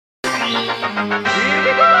What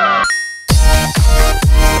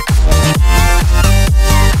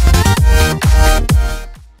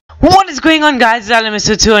is going on, guys? It's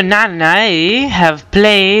Mr. and I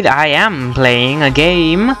am playing a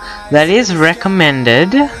game that is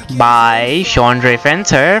recommended by Seandre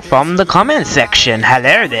Venter from the comment section.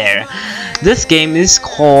 Hello there. This game is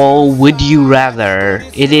called Would You Rather.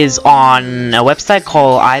 It is on a website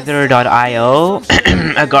called either.io.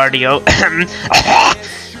 Agardio.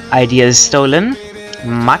 Ideas stolen.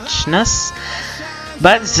 Muchness.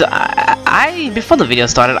 But before the video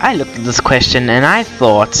started, I looked at this question and I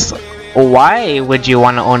thought, why would you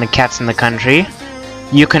want to own a cat in the country?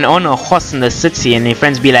 You can own a horse in the city and your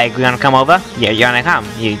friends be like, you wanna come over? Yeah, you wanna come?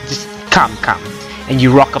 You just come. And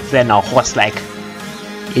you rock up there and a horse like,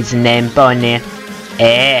 it's named Pony.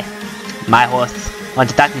 My horse. Want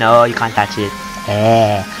to touch? No, you can't touch it.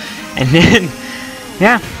 And then,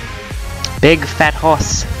 yeah, big fat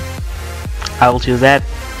horse. I will choose that.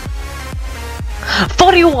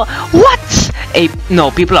 41. What?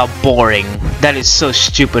 No, people are boring. That is so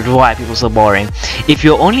stupid. Why are people so boring? If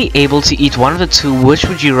you're only able to eat one of the two, which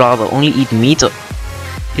would you rather? Only eat meat or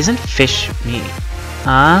isn't fish meat?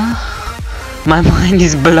 Huh? My mind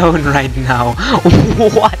is blown right now.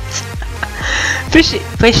 What? Fish.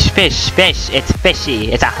 It's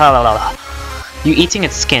fishy. It's a you eating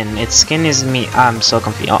its skin. Its skin is meat. I'm so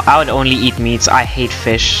confused. I would only eat meats. I hate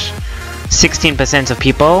fish. 16% of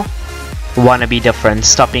people wanna be different.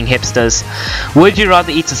 Stop being hipsters. Would you rather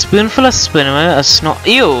eat a spoonful of cinnamon,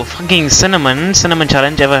 ew, fucking cinnamon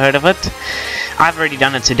challenge, ever heard of it? I've already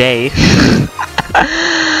done it today.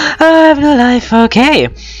 I have no life. Okay.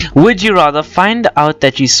 Would you rather find out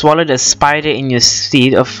that you swallowed a spider in your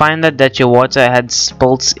seed, or find out that your waiter had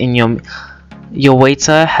spilt in your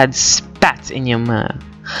waiter had spat in your mouth?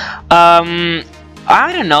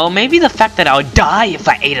 I don't know, maybe the fact that I would die if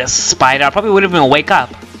I ate a spider. I probably wouldn't even wake up.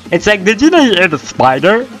 It's like, did you know you ate a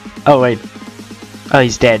spider? Oh wait. Oh,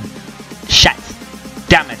 he's dead. Shit.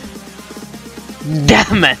 Damn it.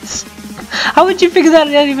 How would you figure that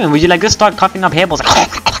out even? Would you like just start coughing up hairballs?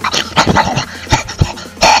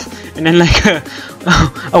 And then like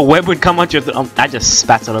a web would come out your throat. I just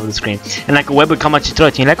spat all over the screen. And like a web would come out your throat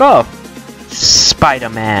and you're like, oh,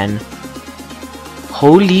 Spider-Man.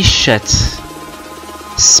 Holy shit.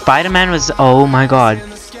 Spider-Man was, oh my god.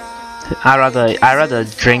 I rather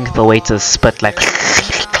drink the waiter's spit like.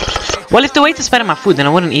 Well, if the waiter spat in my food, then I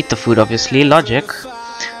wouldn't eat the food, obviously. Logic.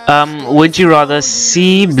 Would you rather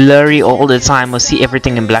see blurry all the time or see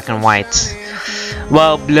everything in black and white?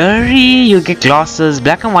 Well, blurry, you get glasses.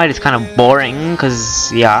 Black and white is kind of boring,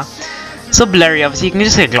 cause yeah. So blurry, obviously, you can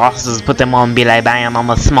just get glasses, put them on, and be like, bam, I'm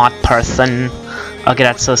a smart person. Okay,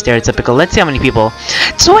 that's so stereotypical. Let's see how many people.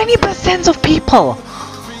 20% of people.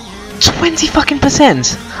 20 fucking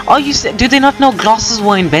 %. Oh, do they not know glasses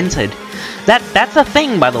were invented? That's a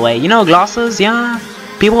thing, by the way. You know glasses? Yeah,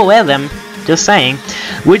 people wear them. Just saying.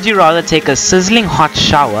 Would you rather take a sizzling hot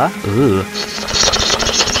shower? Ooh.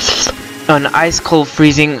 An ice cold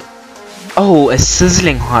freezing. Oh, a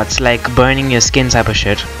sizzling hot, like burning your skin type of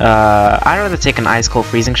shit. I'd rather take an ice cold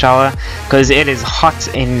freezing shower because it is hot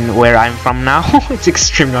in where I'm from now. It's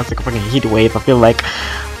extremely hot, it's like a fucking heat wave. I feel like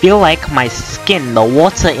my skin, the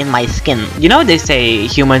water in my skin. You know they say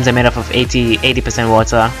humans are made up of 80%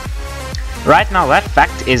 water. Right now, that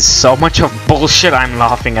fact is so much of bullshit. I'm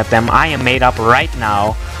laughing at them. I am made up right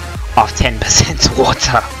now of 10%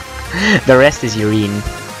 water. The rest is urine.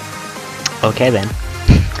 Okay then.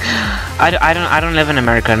 I don't live in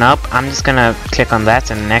America. Nope. I'm just gonna click on that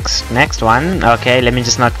and next one. Okay, let me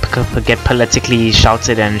just not get politically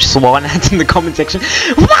shouted and sworn at in the comment section.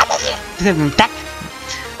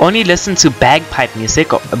 Only listen to bagpipe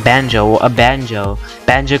music or a banjo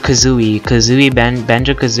kazooie,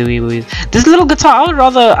 banjo kazooie. This little guitar.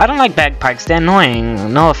 I don't like bagpipes. They're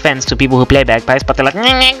annoying. No offense to people who play bagpipes, but they're like.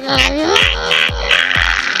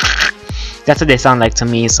 That's what they sound like to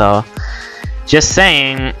me. So. Just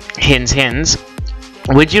saying, hints.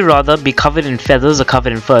 Would you rather be covered in feathers or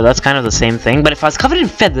covered in fur? That's kind of the same thing. But if I was covered in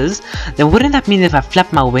feathers, then wouldn't that mean if I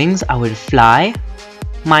flap my wings, I would fly?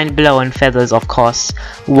 Mind blowing. Feathers, of course.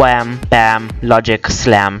 Wham, bam, logic,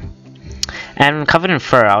 slam. And covered in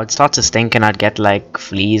fur, I would start to stink and I'd get like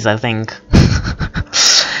fleas, I think.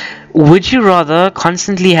 Would you rather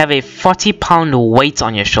constantly have a 40-pound weight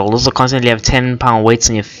on your shoulders or constantly have 10-pound weights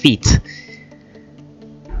on your feet?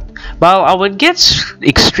 Well, I would get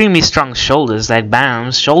extremely strong shoulders, like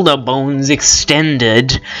bam, shoulder bones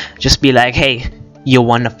extended. Just be like, hey, you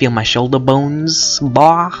wanna feel my shoulder bones?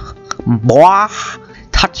 Blah.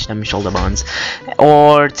 Touch them shoulder bones.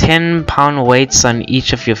 Or 10-pound weights on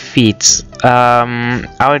each of your feet.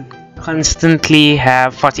 I constantly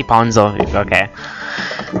have 40 pounds of it. Okay.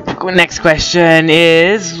 Next question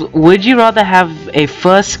is, would you rather have a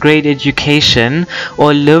first grade education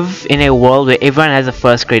or live in a world where everyone has a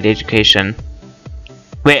first grade education?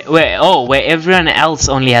 Where everyone else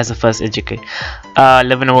only has a first education.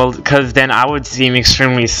 Live in a world, because then I would seem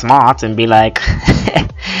extremely smart and be like,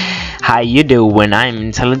 how you doing? I'm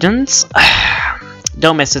intelligent.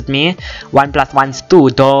 Don't mess with me. 1 + 1 is 2.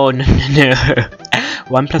 Don't. No.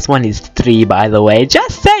 1 + 1 is 3, by the way.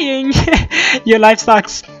 Just saying. Your life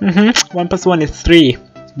sucks. 1 + 1 is 3.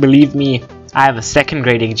 Believe me, I have a second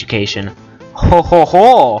grade education. Ho ho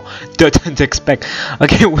ho! Don't expect.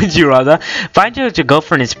 Okay, would you rather find out your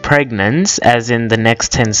girlfriend is pregnant, as in the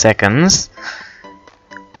next 10 seconds,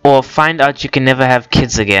 or find out you can never have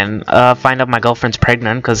kids again? Find out my girlfriend's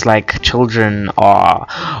pregnant, because like children are.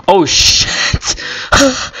 Oh shit!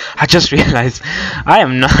 I just realized I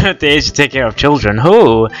am not at the age to take care of children.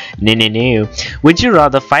 Who? No. Would you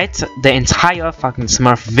rather fight the entire fucking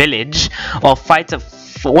Smurf village, or fight a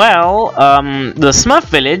the Smurf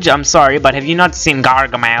village, I'm sorry, but have you not seen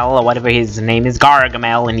Gargamel, or whatever his name is,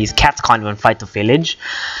 Gargamel, and his cats can't even fight the village?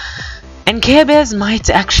 And Care Bears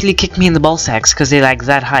might actually kick me in the ball sacks, because they're like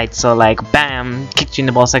that height, so like, bam, kicked you in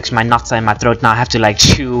the ball sacks, my nuts are in my throat, now I have to like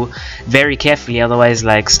chew very carefully, otherwise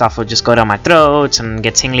like stuff will just go down my throat, and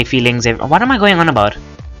get tingly feelings. What am I going on about?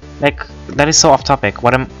 Like, that is so off topic.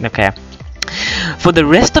 Okay. For the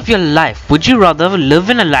rest of your life, would you rather live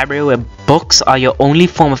in a library where books are your only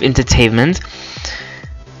form of entertainment?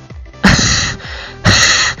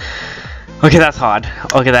 Okay, that's hard.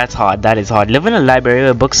 That is hard. Live in a library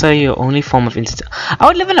where books are your only form of entertainment. I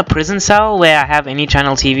would live in a prison cell where I have any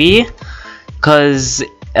channel TV. Cause,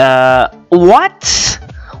 what?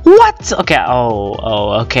 Okay,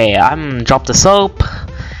 okay. I'm drop the soap.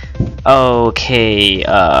 Okay,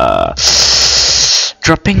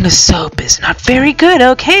 dropping the soap is not very good.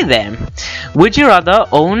 Okay then. Would you rather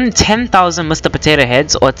own 10,000 Mr. Potato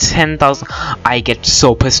Heads or 10,000... I get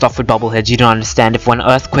so pissed off with bobbleheads, you don't understand. If an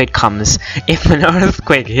earthquake comes, if an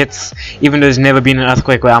earthquake hits, even though there's never been an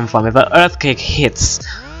earthquake where I'm from, if an earthquake hits,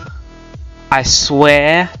 I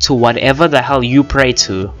swear to whatever the hell you pray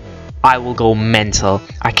to, I will go mental.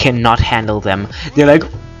 I cannot handle them. They're like,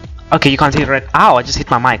 okay, you can't see it right. Ow, I just hit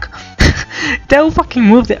my mic. They'll fucking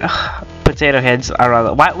move their potato heads. I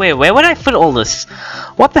rather. Wait, where would I fit all this?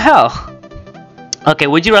 What the hell? Okay,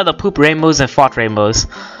 would you rather poop rainbows and fart rainbows?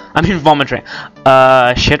 I mean vomit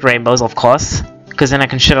shit rainbows, of course, because then I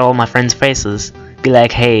can shit all my friends' faces. Be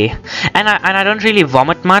like, hey, and I don't really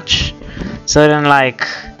vomit much, so then like,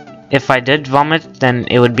 if I did vomit, then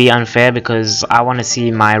it would be unfair because I want to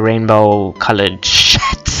see my rainbow-colored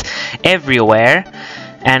shit everywhere,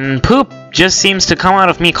 and poop just seems to come out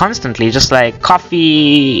of me constantly, just like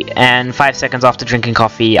coffee, and 5 seconds after drinking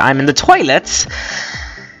coffee, I'm in the toilet.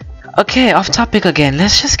 Okay, off topic again.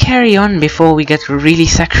 Let's just carry on before we get really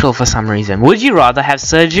sexual for some reason. Would you rather have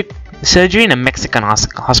surgery in a Mexican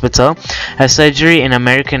hospital, have surgery in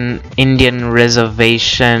American Indian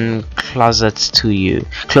reservation closest to you?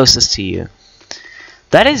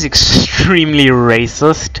 That is extremely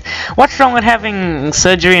racist. What's wrong with having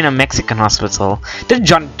surgery in a Mexican hospital?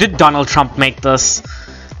 Did Donald Trump make this?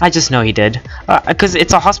 I just know he did. Because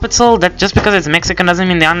it's a hospital, that just because it's Mexican doesn't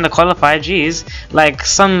mean they're underqualified. Jeez. Like,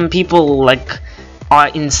 some people, like, are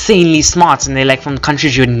insanely smart and they're, like, from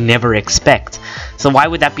countries you'd never expect. So why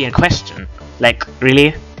would that be a question? Like,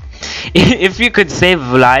 really? If you could save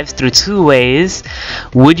lives through 2 ways,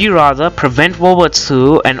 would you rather prevent World War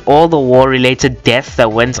II and all the war-related deaths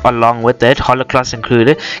that went along with it, Holocaust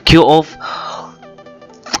included, cure off...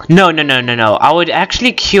 No. I would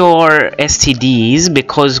actually cure STDs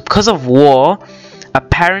because of war.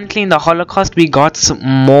 Apparently in the Holocaust we got some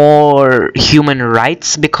more human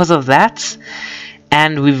rights because of that.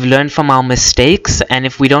 And we've learned from our mistakes. And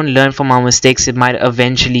if we don't learn from our mistakes, it might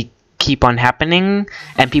eventually keep on happening.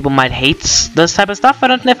 And people might hate this type of stuff. I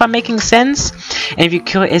don't know if I'm making sense. And if you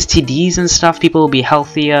cure STDs and stuff, people will be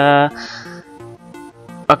healthier.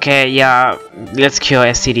 Okay, yeah. Let's cure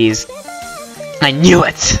STDs. I knew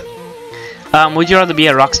it! Would you rather be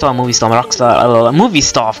a rock star or a movie star? A movie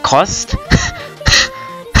star, of course.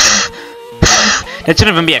 That shouldn't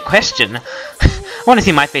even be a question. I want to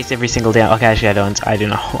see my face every single day. Okay, actually I don't. I do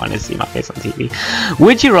not want to see my face on TV.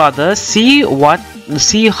 Would you rather see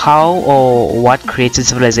how or what created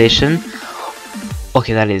civilization?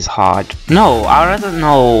 Okay, that is hard. No, I'd rather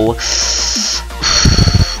know.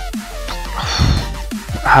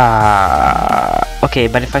 Okay,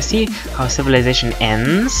 but if I see how civilization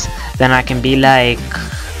ends, then I can be like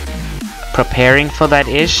preparing for that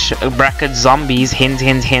ish. Bracket zombies, hint,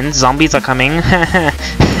 zombies are coming.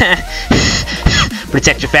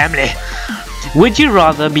 Protect your family. Would you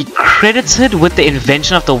rather be credited with the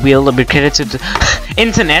invention of the wheel or be credited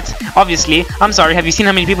internet? Obviously. I'm sorry, have you seen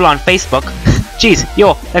how many people are on Facebook? Jeez,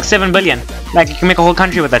 yo, like 7 billion. Like, you can make a whole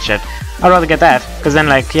country with that shit. I'd rather get that, because then,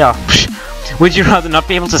 like, yeah. Would you rather not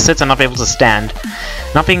be able to sit or not be able to stand?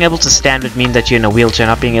 Not being able to stand would mean that you're in a wheelchair.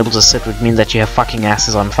 Not being able to sit would mean that you have fucking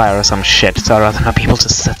asses on fire or some shit. So I'd rather not be able to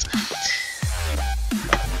sit.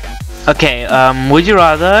 Okay, would you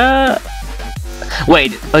rather...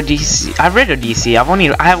 Wait, Odyssey. I've read Odyssey.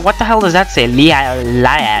 What the hell does that say?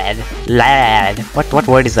 Liad. What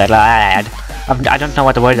word is that? Liad. I don't know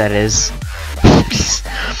what the word that is.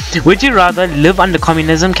 Would you rather live under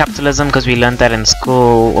communism, capitalism, because we learned that in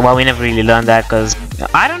school? Well, we never really learned that because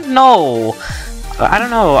I don't know.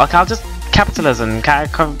 Okay, I'll just capitalism.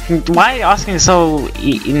 Why are you asking so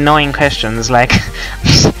annoying questions? Like,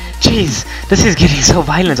 jeez, this is getting so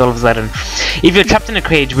violent all of a sudden. If you're trapped in a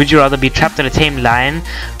cage, would you rather be trapped in a tamed lion,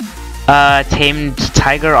 tamed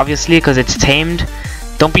tiger, obviously, because it's tamed?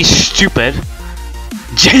 Don't be stupid.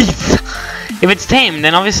 Jeez. If it's tamed,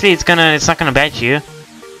 then obviously it's not gonna bite you,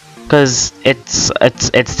 cause it's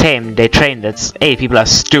tamed. They trained it. Hey, people are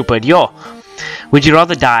stupid. Yo, would you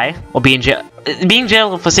rather die or be in jail? Being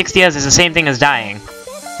jailed for 6 years is the same thing as dying.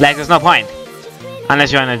 Like, there's no point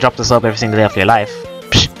unless you're gonna drop the soap every single day of your life.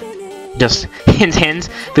 Psh. Just hint, hint.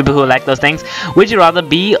 People who like those things. Would you rather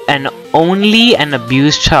be an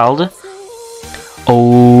abused child?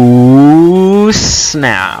 Oh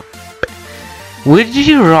snap. Would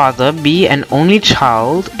you rather be an only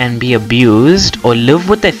child and be abused, or live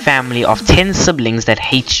with a family of 10 siblings that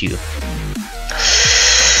hate you?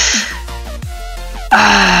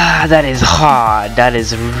 Ah, that is hard. That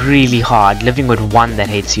is really hard. Living with one that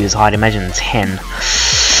hates you is hard. Imagine 10.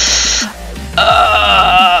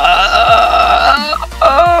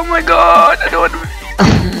 Oh my god, I don't want to...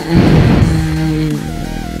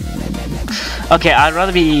 Okay, I'd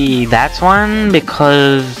rather be that one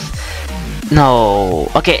because... No.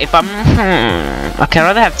 Okay, if I'm... Okay, I'd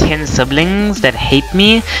rather have 10 siblings that hate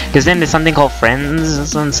me, because then there's something called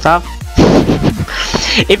friends and stuff.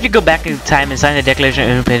 If you go back in time and sign the Declaration of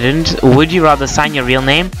Independence, would you rather sign your real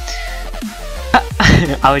name?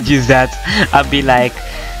 I would use that. I'd be like,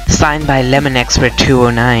 signed by Lemon Expert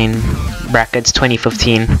 209, brackets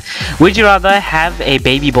 2015. Would you rather have a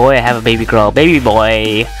baby boy or have a baby girl? Baby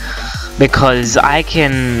boy. Because I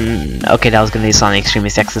can... Okay, that was gonna sound extremely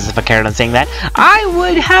sexist if I carried on saying that. I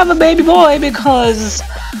would have a baby boy because...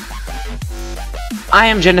 I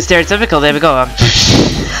am gender stereotypical, there we go.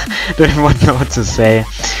 Don't even know what to say.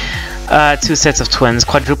 2 sets of twins.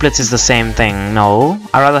 Quadruplets is the same thing. No.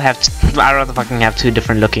 I'd rather fucking have 2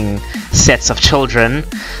 different looking sets of children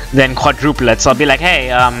than quadruplets. I'll be like,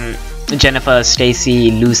 hey, Jennifer,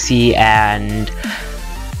 Stacy, Lucy, and...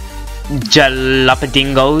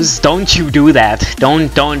 Jalapadingos, don't you do that. Don't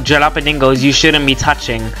Jalapadingos, you shouldn't be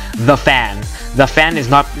touching the fan. The fan is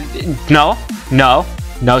not... No,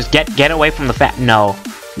 get away from the fan. No.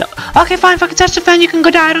 Okay, fine, fucking touch the fan, you can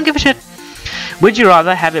go die, I don't give a shit. Would you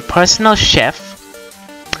rather have a personal chef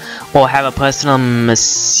or have a personal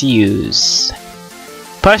masseuse?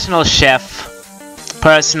 Personal chef.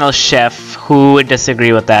 Who would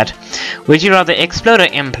disagree with that? Would you rather explode or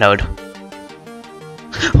implode?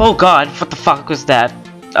 Oh god, what the fuck was that?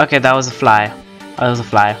 Okay, that was a fly.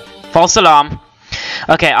 False alarm.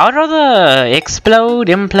 Okay, I would rather implode.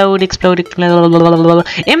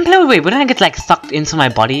 Implode, wait, wouldn't I get like sucked into my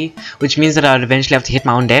body? Which means that I would eventually have to hit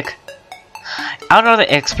my own dick? I would rather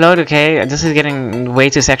explode, okay? This is getting way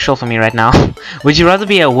too sexual for me right now. Would you rather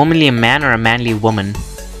be a womanly man or a manly woman?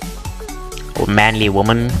 Or manly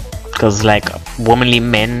woman? Because like, womanly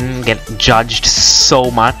men get judged so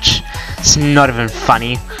much. It's not even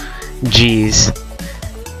funny. Jeez.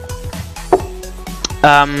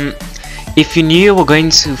 If you knew you were going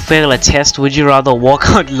to fail a test, would you rather walk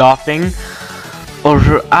out laughing? Or,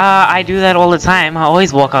 I do that all the time. I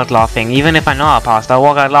always walk out laughing. Even if I know I passed, I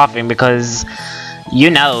walk out laughing because... You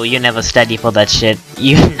know, you never study for that shit.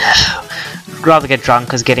 You know. I'd rather get drunk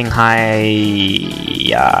because getting high...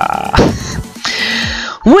 Yeah.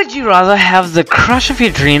 Would you rather have the crush of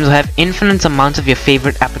your dreams or have infinite amount of your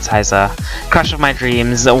favorite appetizer? Crush of my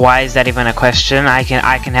dreams. Why is that even a question? I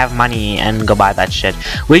can have money and go buy that shit.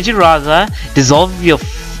 Would you rather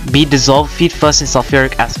be dissolved feet first in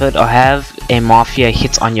sulfuric acid or have a mafia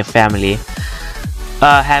hit on your family?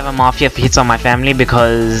 Have a mafia hits on my family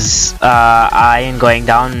because I ain't going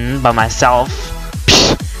down by myself.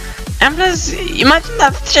 And plus, imagine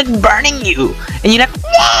that shit burning you, and you're like,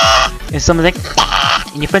 Wah! And someone's like, Wah!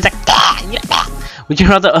 And your friend's like, Wah! And you're like, Wah! Would you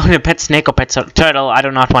rather own a pet snake or pet turtle? I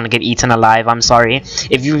do not want to get eaten alive. I'm sorry.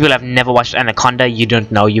 If you people have never watched Anaconda, you don't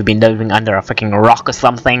know. You've been living under a freaking rock or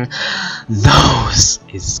something. Those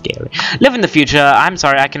is scary. Live in the future. I'm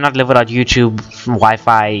sorry. I cannot live without YouTube,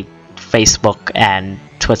 Wi-Fi, Facebook, and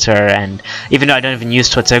Twitter. And even though I don't even use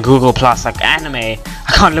Twitter, Google Plus, like anime, I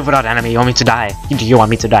can't live without anime. You want me to die? Do you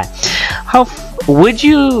want me to die? How would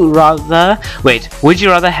you rather? Wait. Would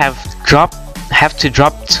you rather have to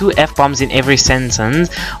drop 2 F-bombs in every sentence,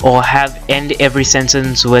 or end every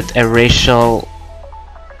sentence with a racial...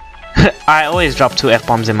 I always drop 2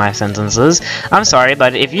 F-bombs in my sentences. I'm sorry,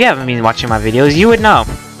 but if you haven't been watching my videos, you would know.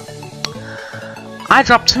 I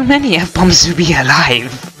drop too many F-bombs to be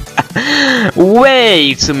alive.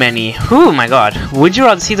 Way too many. Oh my god. Would you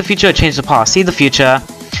rather see the future or change the past? See the future.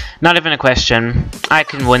 Not even a question. I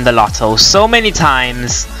can win the lotto so many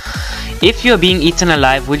times. If you're being eaten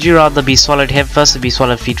alive, would you rather be swallowed head first or be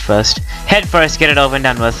swallowed feet first? Head first, get it over and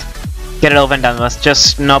done with. Get it over and done with.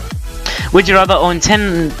 Just, nope. Would you rather own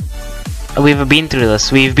 10... We've been through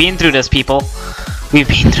this. We've been through this, people. We've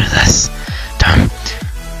been through this. Damn.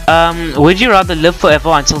 Would you rather live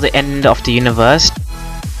forever until the end of the universe?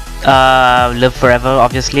 Live forever,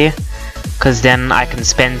 obviously. Because then I can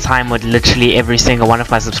spend time with literally every single one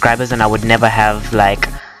of my subscribers and I would never have, like...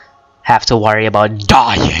 have to worry about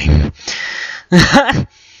dying.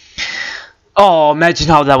 Oh, imagine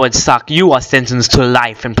how that would suck. You are sentenced to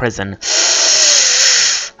life in prison.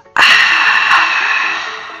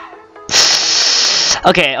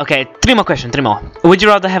 Okay, 3 more questions, 3 more. Would you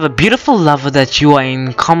rather have a beautiful lover that you are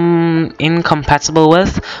incompatible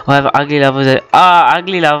with, or have an ugly lover that...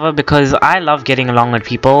 ugly lover because I love getting along with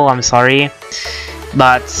people, I'm sorry.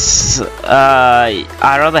 But,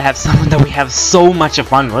 I'd rather have someone that we have so much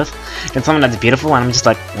fun with than someone that's beautiful and I'm just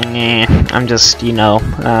like, I'm just, you know,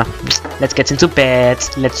 let's get into bed,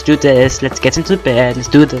 let's do this, let's get into bed, let's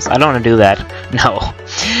do this. I don't want to do that. No.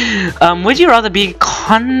 Would you rather be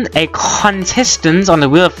a contestant on the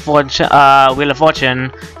Wheel of Fortune?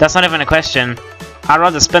 That's not even a question. I'd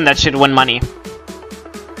rather spend that shit to win money.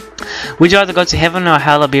 Would you rather go to heaven or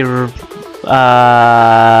hell or be...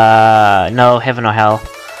 no, heaven or hell.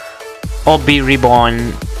 Or be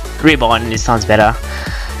reborn. Reborn, it sounds better.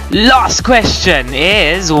 Last question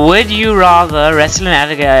is, would you rather wrestle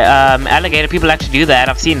an alligator? People actually do that.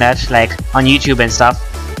 I've seen that, like, on YouTube and stuff.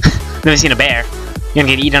 Never seen a bear. You're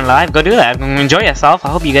gonna get eaten alive? Go do that. Enjoy yourself. I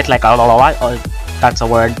hope you get, like, that's a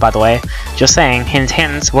word, by the way. Just saying.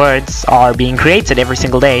 Hint, words are being created every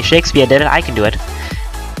single day. Shakespeare did it. I can do it.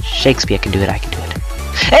 Shakespeare can do it. I can do it.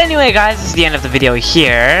 Anyway, guys, this is the end of the video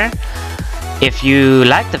here. If you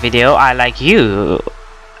liked the video, I like you.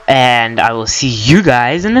 And I will see you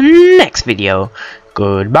guys in the next video.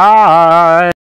 Goodbye.